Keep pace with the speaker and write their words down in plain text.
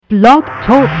Blog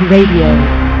Talk Radio.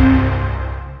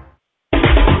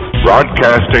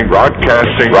 Broadcasting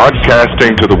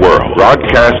to the world.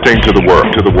 Broadcasting to the world,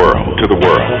 to the world, to the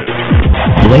world.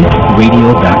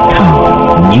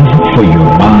 BlakeRadio.com. Music for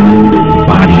your mind,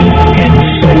 body, and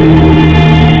soul.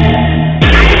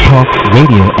 Talk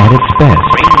radio at its best.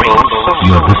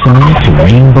 You're listening to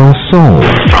Rainbow Soul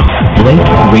from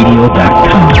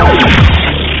BlakeRadio.com.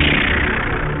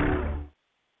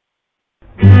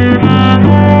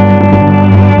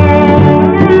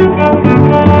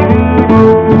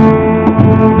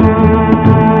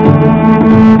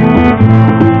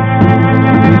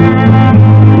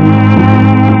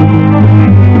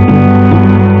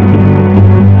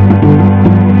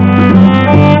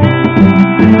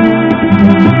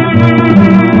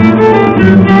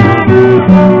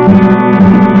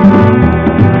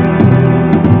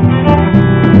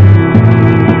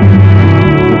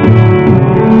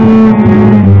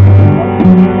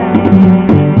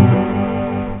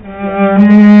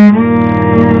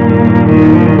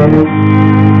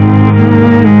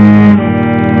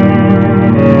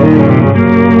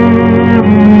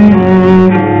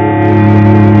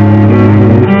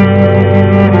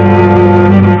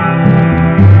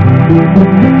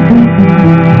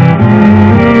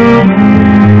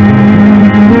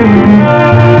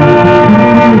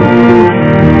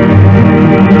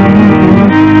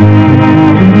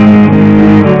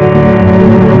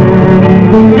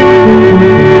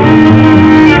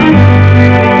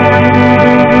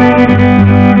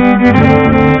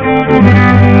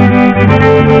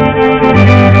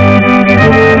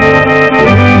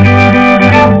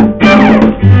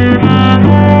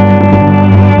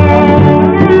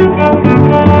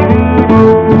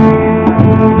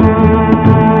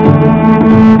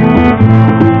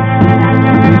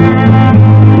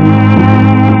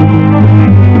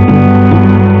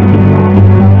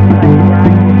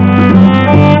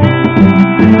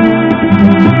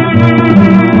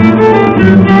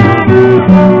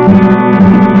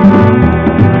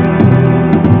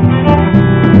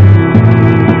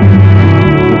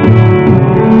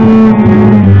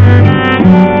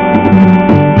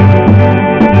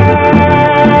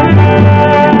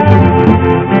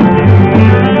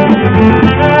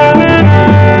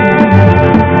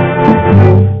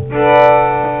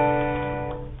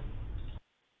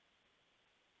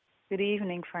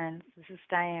 This is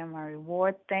Diane Murray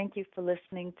Ward. Thank you for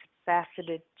listening to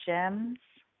Faceted Gems.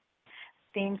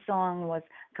 Theme song was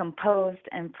composed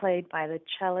and played by the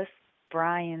cellist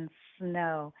Brian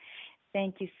Snow.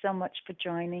 Thank you so much for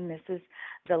joining. This is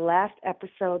the last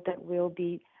episode that we'll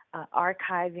be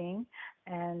archiving.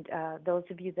 And those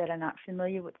of you that are not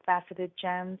familiar with Faceted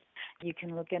Gems, you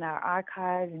can look in our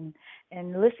archive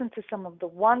and listen to some of the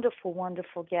wonderful,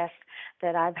 wonderful guests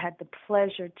that I've had the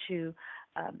pleasure to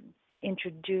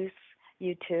introduce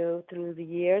you to through the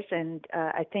years, and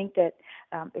I think that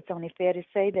it's only fair to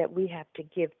say that we have to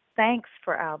give thanks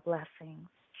for our blessings.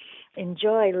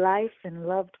 Enjoy life and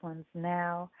loved ones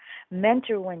now.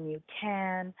 Mentor when you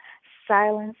can.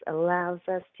 Silence allows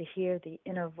us to hear the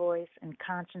inner voice and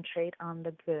concentrate on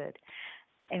the good.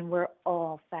 And we're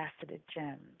all faceted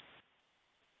gems.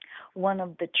 One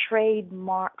of the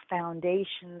trademark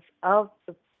foundations of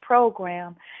the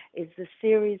program is the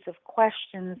series of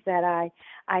questions that I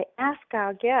ask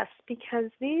our guests, because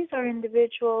these are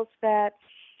individuals that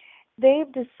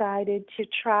they've decided to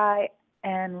try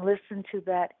and listen to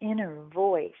that inner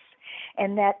voice.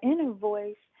 And that inner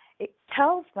voice, it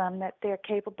tells them that they're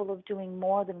capable of doing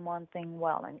more than one thing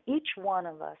well. And each one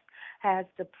of us has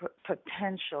the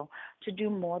potential to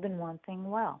do more than one thing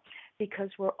well,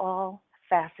 because we're all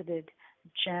faceted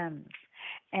gems.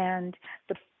 And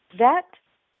that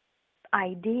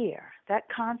idea, that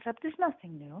concept is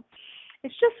nothing new.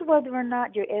 It's just whether or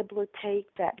not you're able to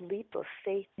take that leap of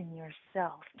faith in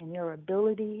yourself, in your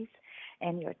abilities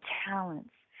and your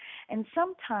talents. And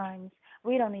sometimes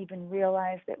we don't even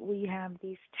realize that we have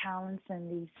these talents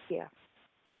and these gifts.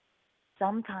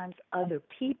 Sometimes other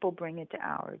people bring it to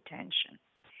our attention.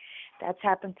 That's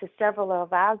happened to several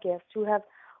of our guests who have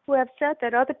said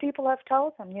that other people have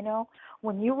told them,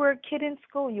 when you were a kid in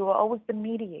school, you were always the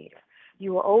mediator.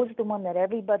 You were always the one that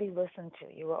everybody listened to.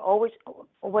 You were always, or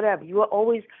whatever. You were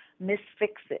always Miss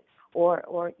Fix-It, or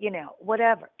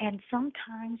whatever. And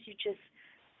sometimes you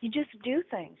just do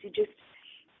things.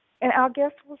 And our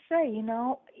guests will say,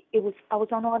 I was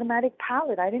on automatic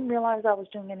pilot. I didn't realize I was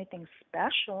doing anything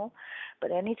special.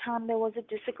 But anytime there was a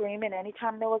disagreement,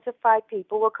 anytime there was a fight,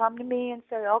 people would come to me and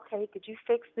say, okay, could you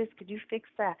fix this? Could you fix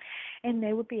that? And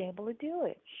they would be able to do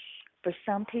it. For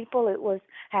some people, it was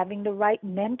having the right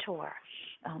mentor.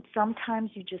 Sometimes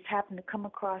you just happen to come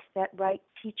across that right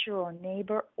teacher or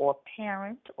neighbor or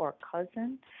parent or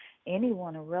cousin,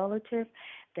 anyone, a relative,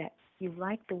 that you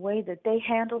like the way that they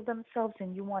handle themselves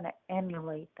and you want to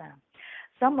emulate them.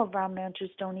 Some of our mentors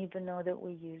don't even know that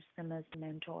we use them as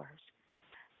mentors.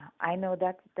 I know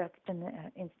that's been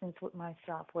an instance with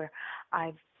myself where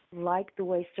I've liked the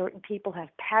way certain people have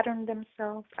patterned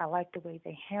themselves. I like the way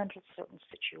they handle certain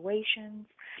situations.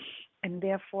 And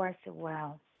therefore I said,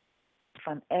 wow, if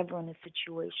I'm ever in a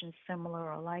situation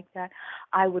similar or like that,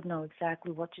 I would know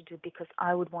exactly what to do because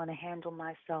I would want to handle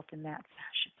myself in that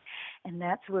fashion. And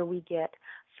that's where we get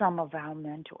some of our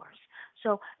mentors.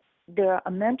 So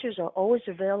mentors are always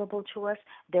available to us.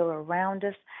 They're around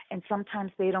us, and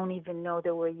sometimes they don't even know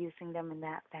that we're using them in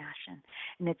that fashion.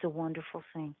 And it's a wonderful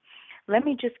thing. Let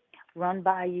me just run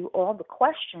by you all the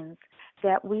questions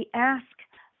that we ask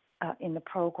in the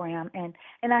program. And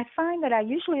I find that I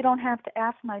usually don't have to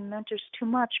ask my mentors too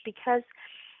much because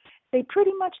they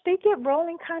get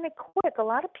rolling kind of quick. A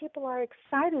lot of people are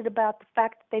excited about the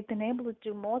fact that they've been able to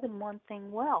do more than one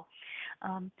thing well.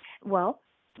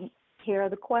 Here are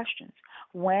the questions.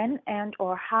 When and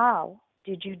or how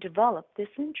did you develop this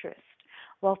interest?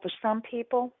 Well, for some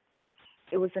people,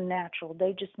 it was a natural.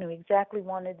 They just knew exactly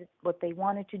what they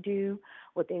wanted to do,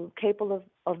 what they were capable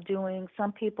of doing.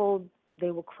 Some people,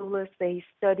 they were clueless. They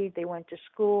studied. They went to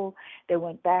school. They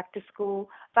went back to school.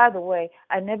 By the way,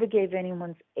 I never gave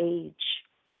anyone's age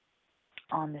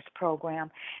on this program,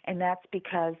 and that's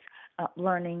because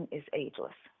learning is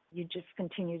ageless. You just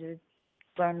continue to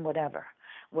learn whatever,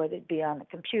 whether it be on the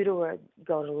computer or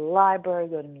go to the library,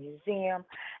 go to the museum,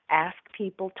 ask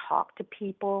people, talk to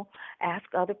people, ask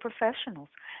other professionals,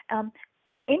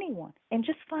 anyone, and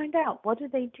just find out, what do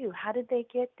they do? How did they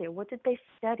get there? What did they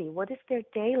study? What is their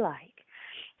day like?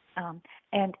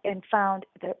 And found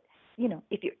that,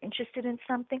 if you're interested in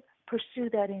something, pursue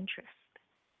that interest.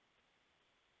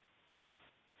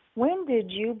 When did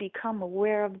you become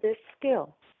aware of this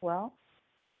skill? Well,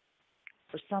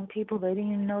 for some people, they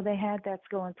didn't even know they had that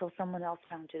skill until someone else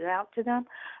pointed it out to them.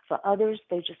 For others,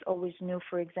 they just always knew,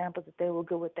 for example, that they were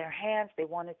good with their hands. They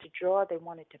wanted to draw. They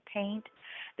wanted to paint.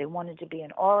 They wanted to be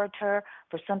an orator.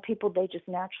 For some people, they just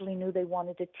naturally knew they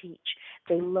wanted to teach.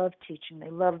 They loved teaching. They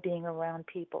loved being around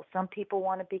people. Some people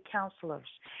want to be counselors.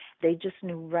 They just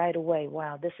knew right away,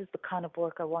 wow, this is the kind of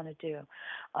work I want to do.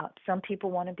 Some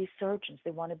people want to be surgeons.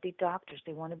 They want to be doctors.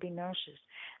 They want to be nurses.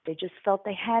 They just felt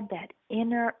they had that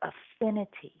inner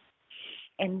affinity.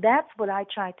 And that's what I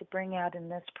tried to bring out in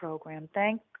this program.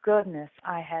 Thank goodness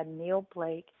I had Neil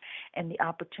Blake and the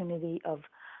opportunity of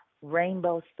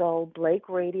Rainbow Soul, Blake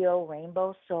Radio,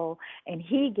 Rainbow Soul, and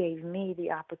he gave me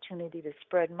the opportunity to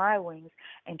spread my wings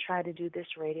and try to do this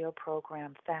radio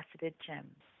program, Faceted Gems.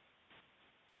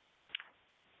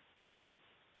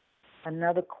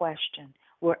 Another question.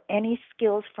 Were any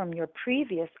skills from your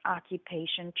previous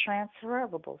occupation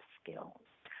transferable skills?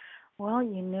 Well,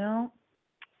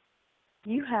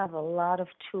 you have a lot of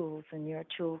tools in your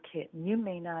toolkit, and you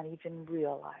may not even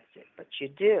realize it, but you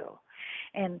do.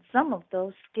 And some of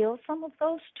those skills, some of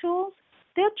those tools,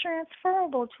 they're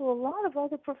transferable to a lot of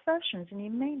other professions, and you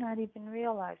may not even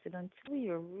realize it until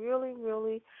you're really,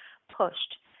 really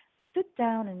pushed. Sit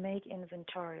down and make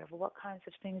inventory of what kinds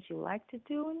of things you like to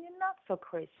do and you're not so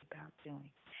crazy about doing.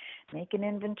 Make an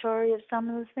inventory of some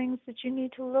of the things that you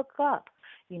need to look up.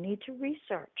 You need to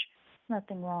research.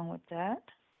 Nothing wrong with that.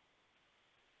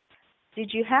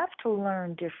 Did you have to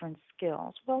learn different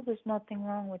skills? Well, there's nothing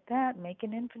wrong with that. Make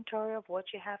an inventory of what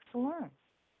you have to learn.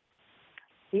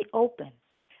 Be open.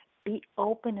 Be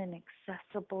open and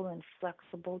accessible and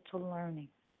flexible to learning.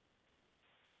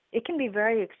 It can be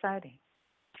very exciting.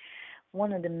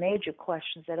 One of the major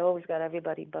questions that always got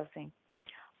everybody buzzing,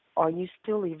 are you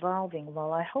still evolving?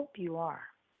 Well, I hope you are.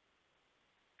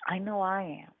 I know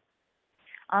I am.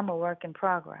 I'm a work in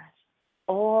progress,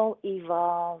 all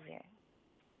evolving.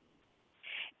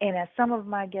 And as some of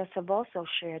my guests have also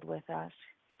shared with us,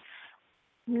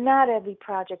 not every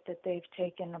project that they've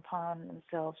taken upon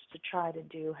themselves to try to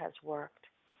do has worked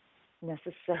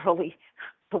necessarily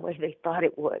the way they thought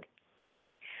it would.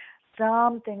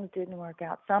 Some things didn't work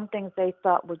out. Some things they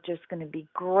thought were just going to be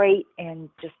great and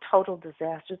just total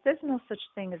disasters. There's no such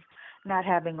thing as not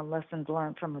having a lesson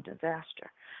learned from a disaster.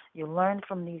 You learn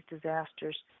from these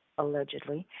disasters,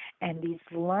 allegedly, and these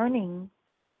learning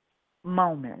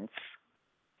moments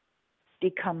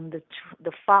become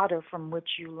the fodder from which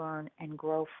you learn and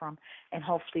grow from, and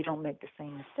hopefully don't make the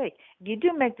same mistake. If you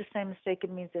do make the same mistake,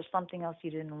 it means there's something else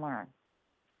you didn't learn.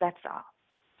 That's all.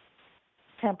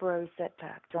 Temporary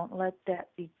setback. Don't let that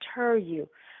deter you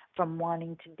from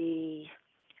wanting to be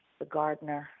the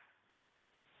gardener,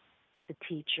 the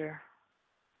teacher,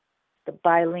 the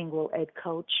bilingual ed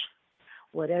coach,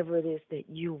 whatever it is that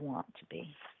you want to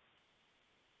be.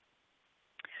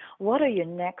 What are your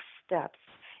next steps?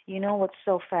 You know what's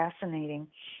so fascinating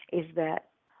is that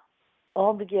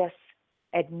all the guests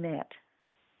admit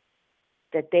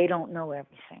that they don't know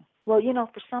everything. Well,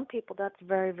 for some people, that's a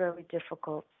very, very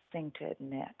difficult thing to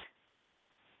admit.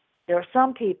 There are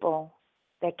some people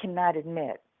that cannot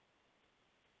admit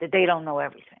that they don't know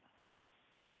everything.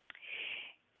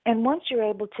 And once you're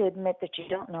able to admit that you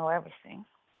don't know everything,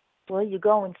 well, you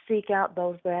go and seek out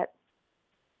those that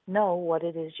know what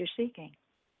it is you're seeking.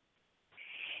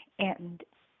 And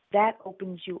that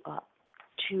opens you up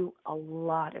to a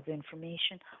lot of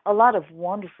information, a lot of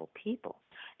wonderful people,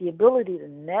 the ability to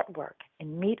network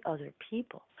and meet other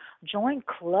people, join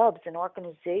clubs and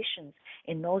organizations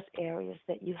in those areas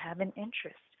that you have an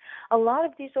interest. A lot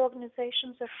of these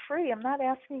organizations are free. I'm not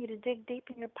asking you to dig deep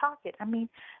in your pocket. I mean,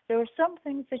 there are some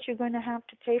things that you're going to have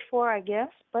to pay for, I guess,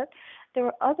 but there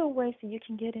are other ways that you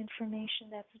can get information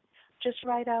that's just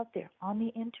right out there on the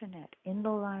internet, in the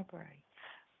library,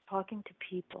 talking to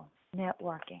people,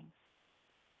 networking.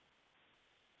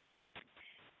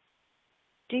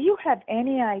 Do you have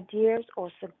any ideas or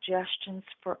suggestions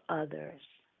for others?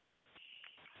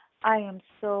 I am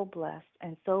so blessed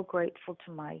and so grateful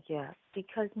to my guests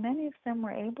because many of them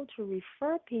were able to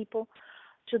refer people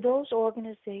to those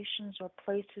organizations or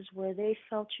places where they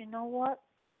felt, you know what,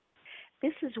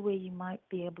 this is where you might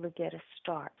be able to get a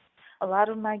start. A lot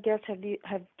of my guests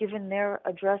have given their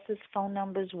addresses, phone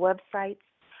numbers, websites,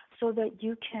 so that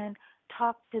you can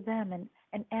talk to them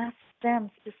and ask them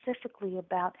specifically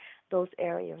about those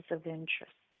areas of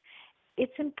interest.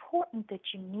 It's important that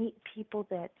you meet people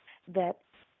that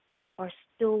are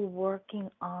still working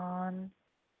on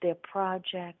their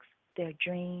projects, their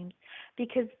dreams,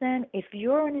 because then if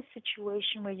you're in a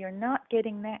situation where you're not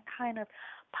getting that kind of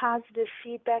positive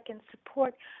feedback and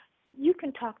support, you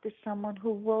can talk to someone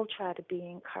who will try to be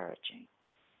encouraging.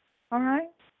 All right?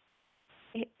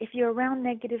 If you're around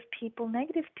negative people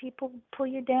pull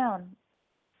you down.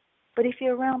 But if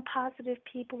you're around positive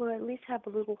people or at least have a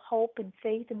little hope and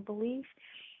faith and belief,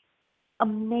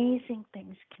 amazing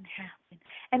things can happen.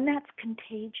 And that's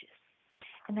contagious.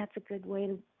 And that's a good way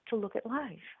to look at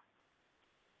life.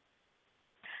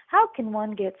 How can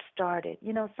one get started?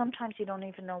 Sometimes you don't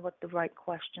even know what the right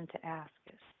question to ask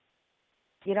is.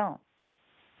 You don't.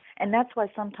 And that's why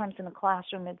sometimes in a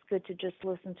classroom it's good to just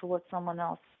listen to what someone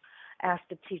else asked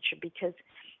the teacher, because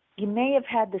you may have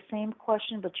had the same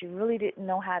question, but you really didn't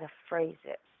know how to phrase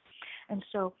it. And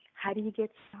so how do you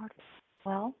get started?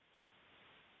 Well,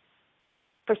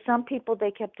 for some people, they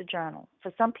kept a journal.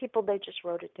 For some people, they just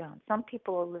wrote it down. Some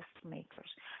people are list makers.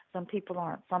 Some people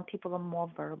aren't. Some people are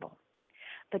more verbal.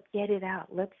 But get it out.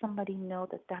 Let somebody know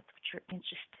that that's what you're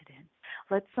interested in.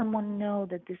 Let someone know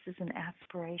that this is an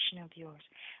aspiration of yours.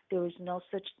 There is no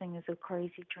such thing as a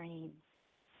crazy dream.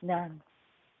 None.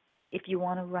 If you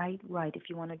want to write, write. If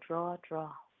you want to draw,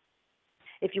 draw.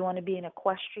 If you want to be an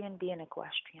equestrian, be an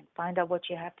equestrian. Find out what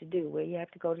you have to do, where you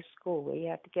have to go to school, where you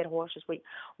have to get horses,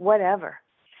 whatever.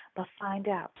 But find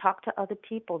out. Talk to other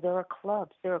people. There are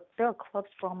clubs. There are clubs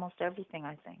for almost everything,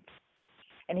 I think.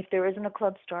 And if there isn't a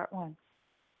club, start one.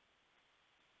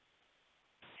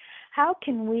 How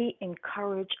can we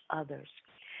encourage others?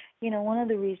 One of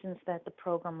the reasons that the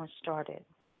program was started,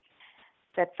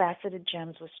 that Faceted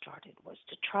Gems was started, was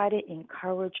to try to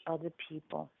encourage other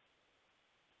people.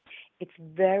 It's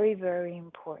very, very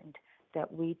important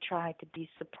that we try to be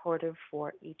supportive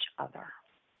for each other.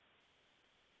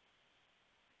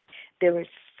 There is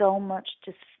so much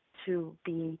to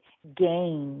be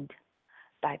gained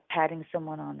by patting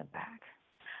someone on the back,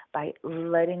 by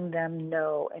letting them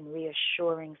know and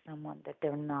reassuring someone that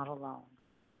they're not alone.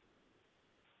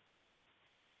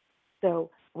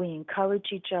 So we encourage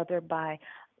each other by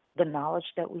the knowledge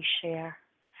that we share,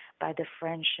 by the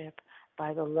friendship,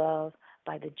 by the love,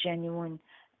 by the genuine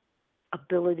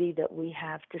ability that we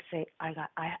have to say, I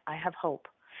have hope.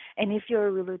 And if you're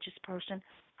a religious person,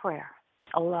 prayer.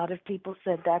 A lot of people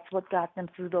said that's what got them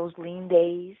through those lean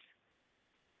days,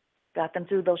 got them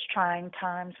through those trying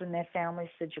times when their family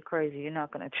said, you're crazy, you're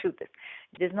not going to do this.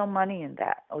 There's no money in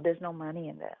that. Oh, there's no money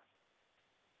in that.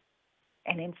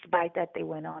 And in spite of that, they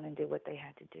went on and did what they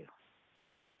had to do.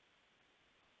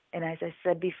 And as I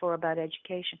said before about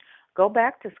education, go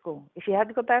back to school. If you have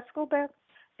to go back to school,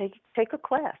 take a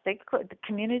class. The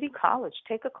community college,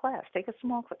 take a class. Take a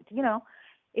small class.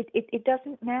 It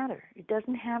doesn't matter. It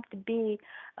doesn't have to be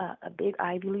a big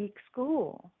Ivy League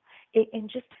school. And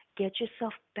just get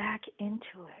yourself back into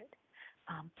it.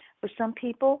 For some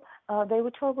people, they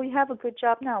were told, well, you have a good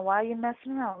job now. Why are you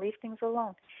messing around? Leave things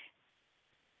alone.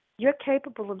 You're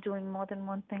capable of doing more than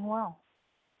one thing well.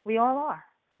 We all are.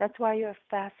 That's why you're a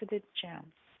faceted gem.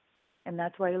 And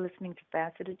that's why you're listening to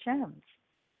Faceted Gems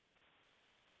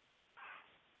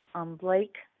on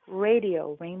Blake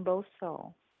Radio, Rainbow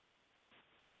Soul.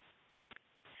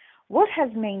 What has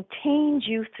maintained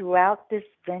you throughout this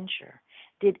venture?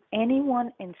 Did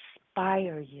anyone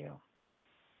inspire you?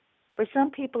 For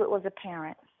some people, it was a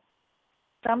parent.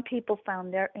 Some people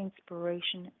found their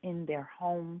inspiration in their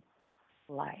home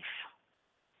life.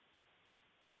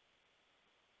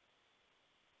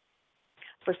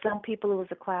 For some people, it was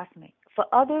a classmate. For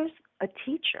others, a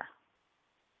teacher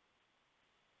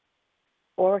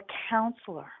or a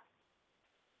counselor.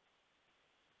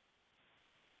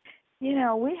 You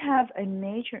know, we have a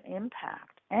major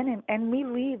impact, and we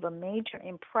leave a major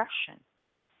impression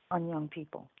on young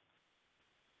people.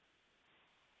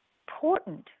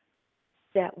 Important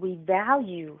that we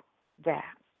value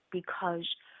that, because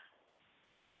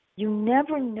you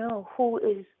never know who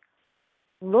is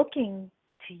looking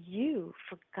to you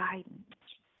for guidance.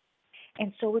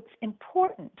 And so it's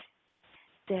important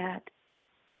that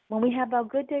when we have our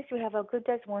good days, we have our good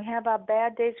days. When we have our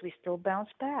bad days, we still bounce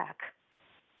back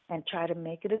and try to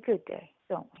make it a good day,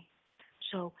 don't we?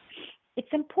 So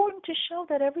it's important to show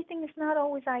that everything is not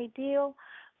always ideal,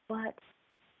 but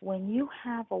when you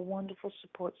have a wonderful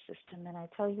support system, and I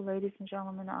tell you, ladies and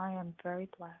gentlemen, I am very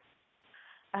blessed.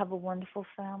 I have a wonderful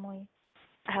family.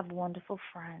 I have wonderful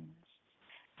friends.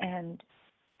 And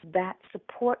that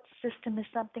support system is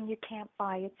something you can't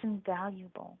buy. It's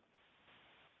invaluable.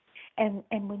 And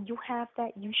when you have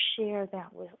that, you share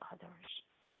that with others.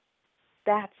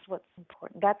 That's what's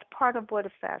important. That's part of what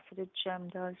a faceted gem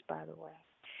does, by the way,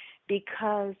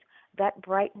 because that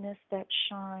brightness, that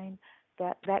shine,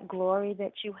 that glory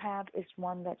that you have is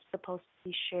one that's supposed to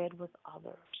be shared with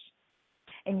others.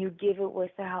 And you give it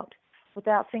without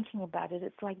thinking about it.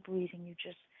 It's like breathing. You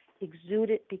just exude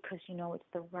it because you know it's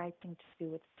the right thing to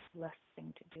do. It's the blessed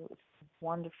thing to do. It's a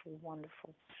wonderful,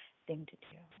 wonderful thing to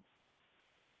do.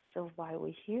 So why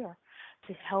we're here,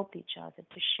 to help each other,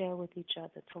 to share with each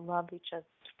other, to love each other,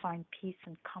 to find peace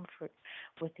and comfort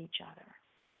with each other.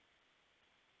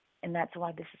 And that's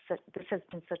why this has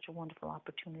been such a wonderful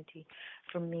opportunity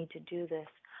for me to do this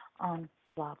on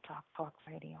Blog Talk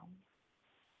Radio.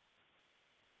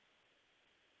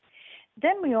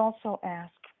 Then we also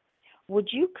ask, would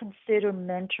you consider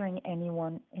mentoring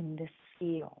anyone in this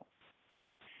field?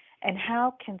 And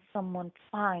how can someone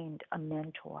find a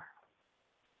mentor?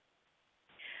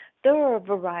 There are a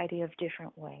variety of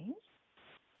different ways.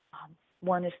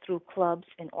 One is through clubs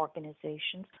and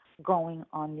organizations, going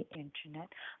on the internet,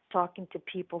 talking to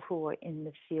people who are in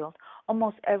the field.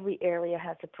 Almost every area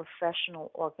has a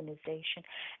professional organization.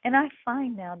 And I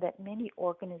find now that many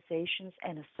organizations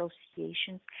and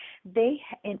associations,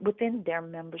 within their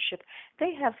membership,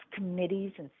 they have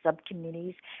committees and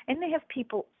subcommittees, and they have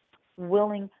people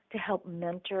willing to help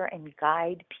mentor and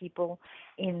guide people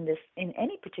in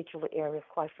any particular area,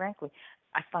 quite frankly.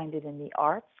 I find it in the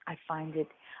arts. I find it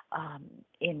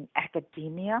in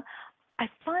academia. I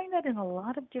find that in a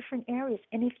lot of different areas.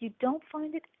 And if you don't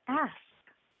find it, ask.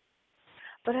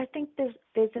 But I think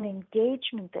there's an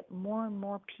engagement that more and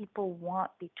more people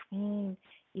want between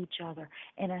each other.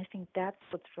 And I think that's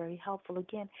what's very helpful.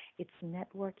 Again, it's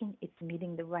networking. It's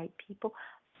meeting the right people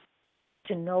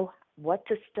to know what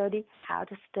to study, how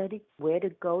to study, where to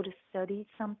go to study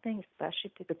something,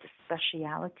 especially if it's a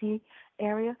specialty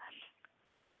area.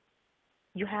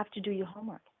 You have to do your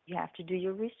homework. You have to do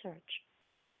your research.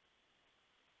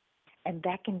 And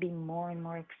that can be more and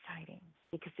more exciting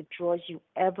because it draws you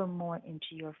ever more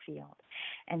into your field.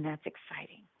 And that's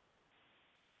exciting.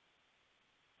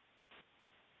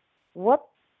 What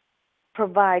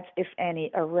provides, if any,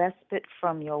 a respite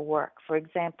from your work? For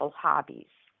example, hobbies.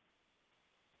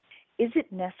 Is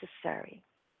it necessary?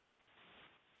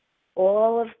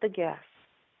 All of the guests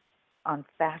on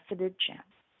Faceted Gems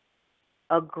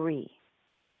agree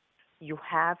you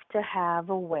have to have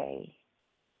a way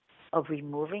of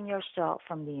removing yourself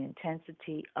from the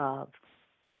intensity of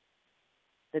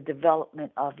the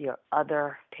development of your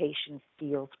other patient's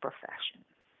fields profession.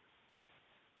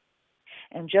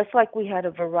 And just like we had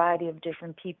a variety of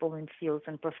different people in fields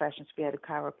and professions, we had a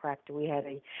chiropractor, we had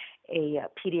a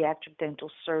pediatric dental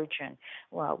surgeon,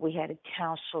 we had a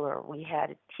counselor, we had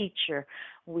a teacher,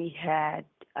 we had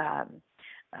an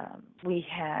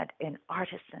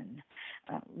artisan,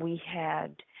 we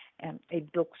had a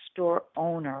bookstore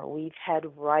owner, we've had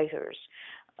writers,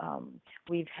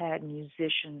 we've had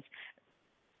musicians.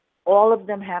 All of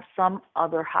them have some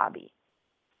other hobby.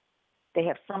 They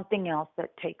have something else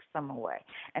that takes them away.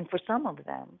 And for some of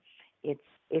them, it's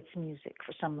it's music.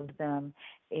 For some of them,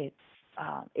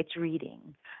 it's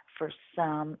reading. For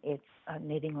some, it's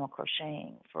knitting or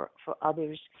crocheting. For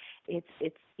others, it's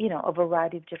a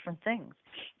variety of different things,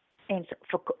 and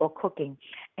or cooking.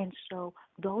 And so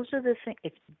those are the things.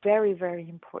 It's very, very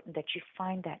important that you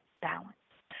find that balance.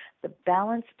 The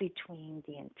balance between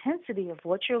the intensity of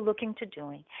what you're looking to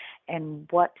doing and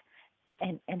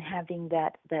having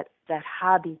that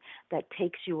hobby that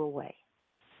takes you away.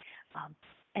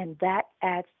 And that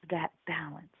adds that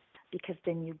balance, because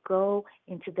then you go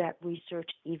into that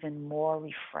research even more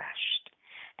refreshed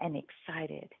and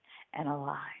excited and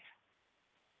alive.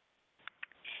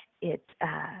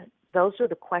 Those are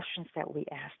the questions that we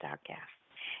asked our guests.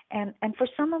 And for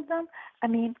some of them,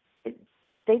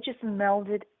 they just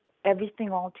melded everything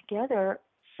all together,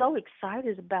 so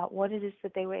excited about what it is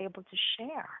that they were able to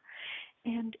share.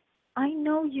 And I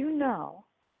know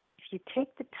if you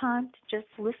take the time to just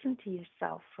listen to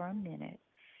yourself for a minute,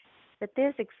 that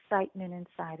there's excitement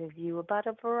inside of you about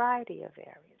a variety of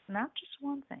areas, not just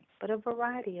one thing, but a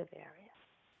variety of areas.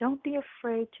 Don't be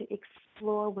afraid to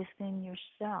explore within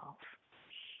yourself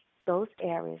those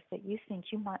areas that you think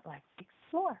you might like to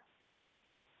explore.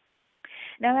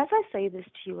 Now, as I say this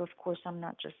to you, of course, I'm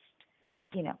not just,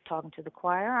 talking to the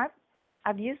choir.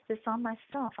 I've used this on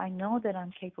myself. I know that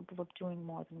I'm capable of doing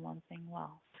more than one thing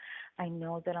well. I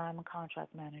know that I'm a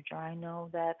contract manager. I know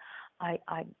that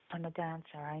I'm a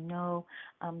dancer. I know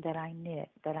that I knit,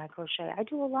 that I crochet. I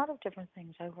do a lot of different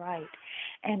things. I write.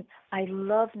 And I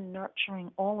love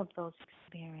nurturing all of those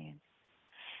experiences.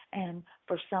 And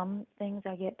for some things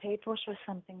I get paid for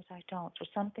some things I don't. For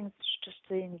some things it's just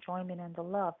the enjoyment and the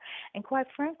love. And quite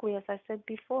frankly, as I said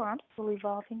before, I'm still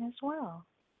evolving as well.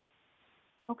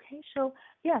 Okay, so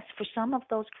yes, for some of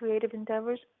those creative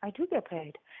endeavors, I do get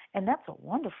paid. And that's a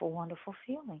wonderful, wonderful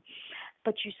feeling.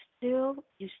 But you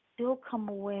still come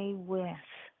away with,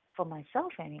 for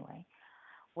myself anyway,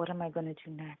 what am I going to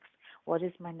do next? What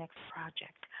is my next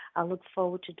project? I look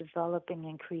forward to developing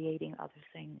and creating other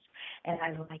things. And I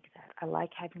like that. I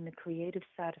like having the creative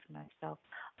side of myself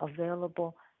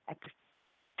available at the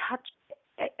touch,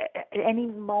 at any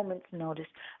moment's notice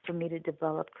for me to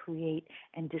develop, create,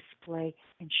 and display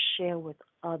and share with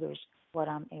others what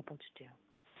I'm able to do.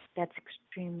 That's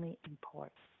extremely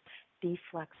important. Be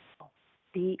flexible.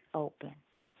 Be open.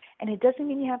 And it doesn't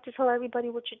mean you have to tell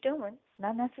everybody what you're doing.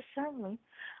 Not necessarily.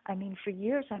 For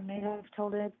years I may have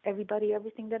told everybody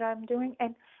everything that I'm doing,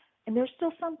 and there's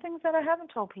still some things that I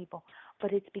haven't told people.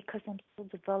 But it's because I'm still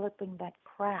developing that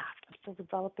craft. I'm still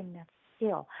developing that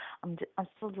skill. I'm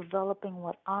still developing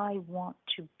what I want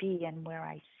to be and where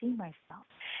I see myself.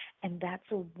 And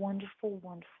that's a wonderful,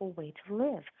 wonderful way to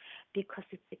live, because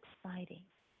it's exciting.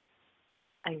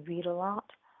 I read a lot.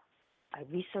 I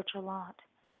research a lot.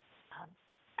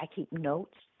 I keep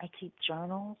notes. I keep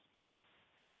journals.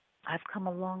 I've come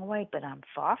a long way, but I'm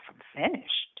far from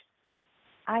finished.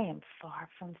 I am far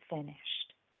from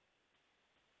finished.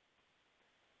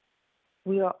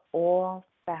 We are all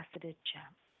faceted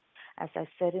gems. As I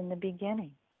said in the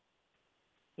beginning,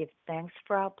 give thanks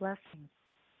for our blessings.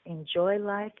 Enjoy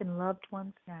life and loved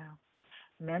ones now.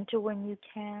 Mentor when you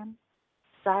can.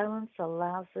 Silence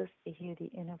allows us to hear the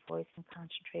inner voice and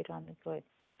concentrate on the good.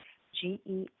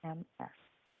 GEMS.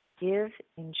 Give,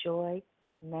 enjoy,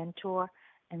 mentor,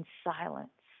 and silence.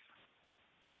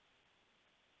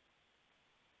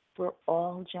 We're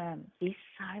all gems. Be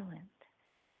silent.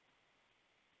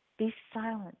 Be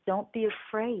silent. Don't be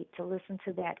afraid to listen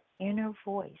to that inner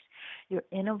voice. Your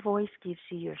inner voice gives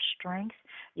you your strength.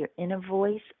 Your inner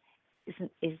voice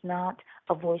is not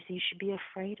a voice you should be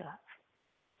afraid of.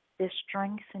 There's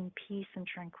strength and peace and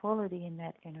tranquility in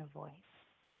that inner voice.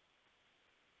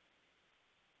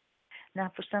 Now,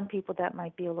 for some people, that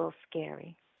might be a little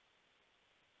scary.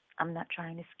 I'm not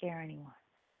trying to scare anyone.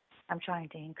 I'm trying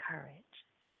to encourage.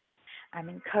 I'm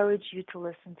encourage you to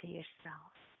listen to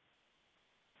yourself.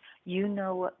 You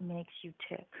know what makes you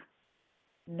tick.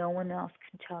 No one else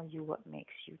can tell you what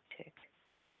makes you tick.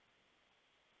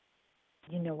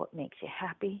 You know what makes you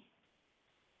happy.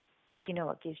 You know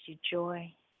what gives you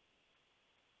joy.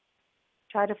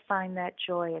 Try to find that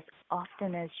joy as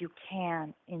often as you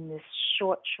can in this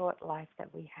short life that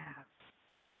we have.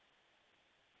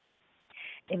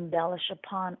 Embellish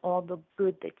upon all the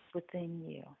good that's within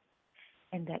you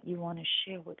and that you want to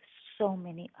share with so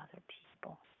many other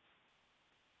people.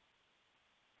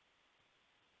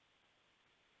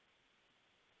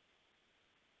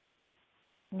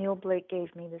 Neil Blake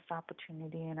gave me this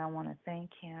opportunity, and I want to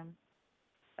thank him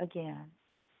again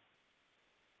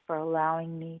for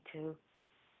allowing me to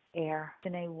air. It's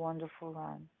been a wonderful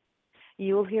run.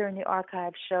 You'll hear in the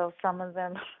archive show some of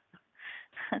them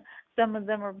Some of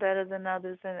them are better than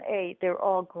others, and hey, they're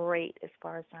all great as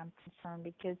far as I'm concerned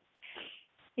because,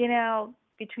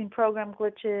 between program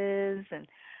glitches and,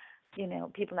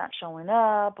 people not showing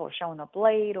up or showing up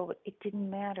late, or it didn't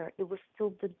matter. It was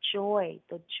still the joy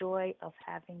of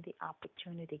having the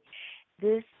opportunity.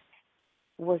 This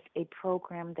was a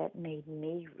program that made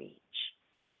me reach,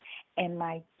 and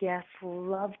my guests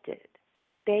loved it.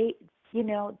 They,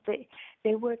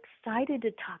 they were excited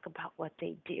to talk about what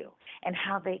they do and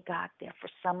how they got there. For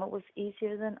some, it was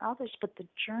easier than others, but the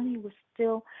journey was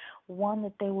still one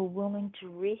that they were willing to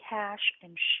rehash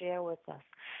and share with us,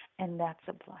 and that's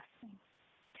a blessing.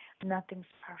 Nothing's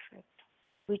perfect.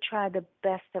 We try the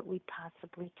best that we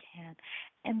possibly can,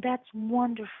 and that's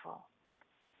wonderful.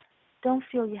 Don't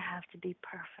feel you have to be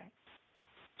perfect.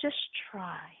 Just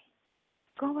try.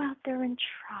 Go out there and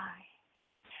try.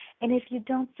 And if you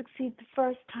don't succeed the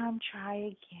first time, try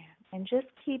again. And just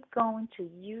keep going till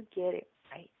you get it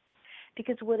right.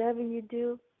 Because whatever you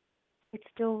do, it's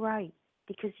still right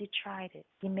because you tried it.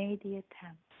 You made the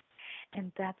attempt.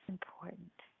 And that's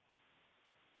important.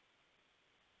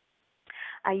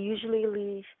 I usually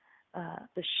leave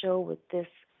the show with this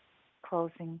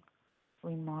closing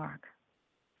remark.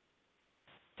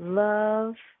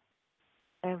 Love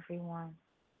everyone.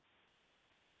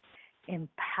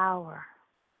 Empower.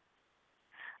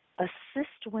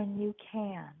 Assist when you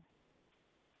can.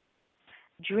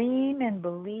 Dream and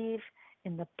believe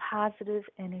in the positive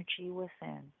energy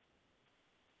within.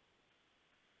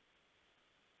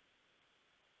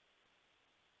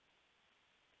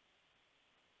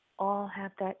 All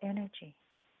have that energy.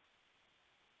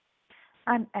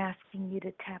 I'm asking you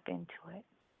to tap into it.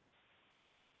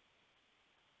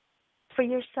 For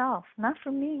yourself, not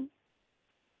for me.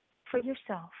 For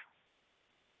yourself.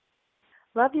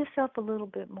 Love yourself a little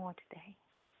bit more today.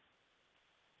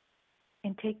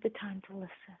 And take the time to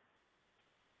listen.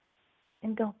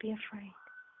 And don't be afraid.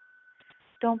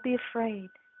 Don't be afraid.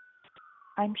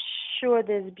 I'm sure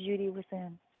there's beauty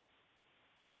within.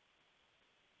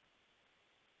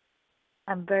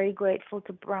 I'm very grateful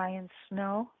to Brian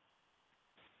Snow.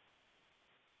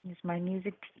 He's my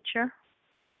music teacher.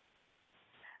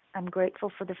 I'm grateful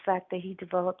for the fact that he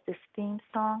developed this theme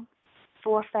song,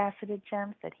 4 Faceted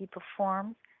Gems, that he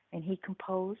performed and he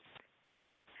composed.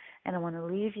 And I want to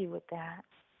leave you with that.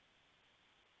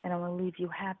 And I want to leave you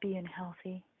happy and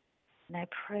healthy. And I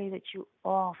pray that you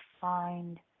all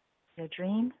find your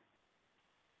dream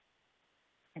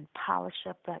and polish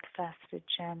up that faceted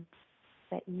gem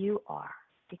that you are,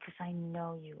 because I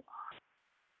know you are.